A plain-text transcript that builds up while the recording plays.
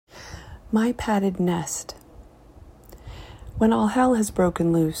My padded nest. When all hell has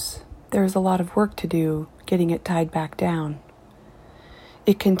broken loose, there is a lot of work to do getting it tied back down.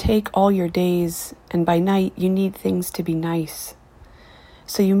 It can take all your days, and by night you need things to be nice.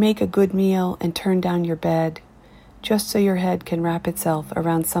 So you make a good meal and turn down your bed, just so your head can wrap itself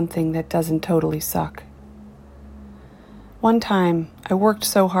around something that doesn't totally suck. One time, I worked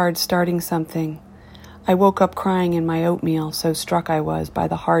so hard starting something, I woke up crying in my oatmeal, so struck I was by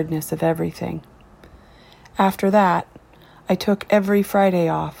the hardness of everything. After that, I took every Friday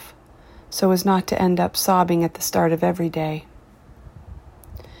off, so as not to end up sobbing at the start of every day.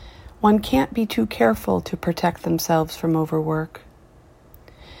 One can't be too careful to protect themselves from overwork.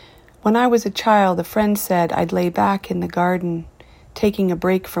 When I was a child, a friend said I'd lay back in the garden, taking a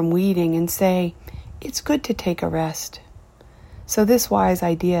break from weeding, and say, "It's good to take a rest." So this wise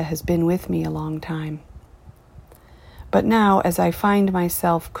idea has been with me a long time. But now, as I find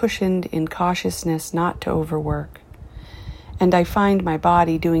myself cushioned in cautiousness not to overwork, and I find my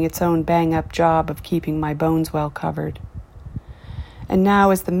body doing its own bang-up job of keeping my bones well covered, and now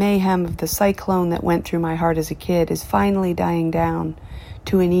as the mayhem of the cyclone that went through my heart as a kid is finally dying down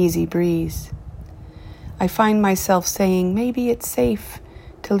to an easy breeze, I find myself saying maybe it's safe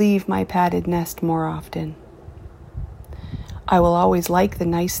to leave my padded nest more often. I will always like the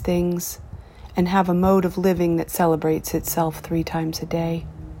nice things and have a mode of living that celebrates itself 3 times a day.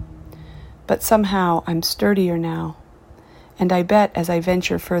 But somehow I'm sturdier now, and I bet as I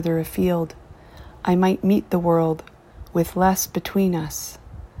venture further afield, I might meet the world with less between us,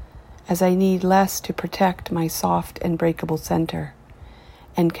 as I need less to protect my soft and breakable center,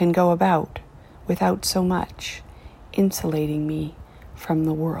 and can go about without so much insulating me from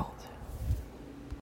the world.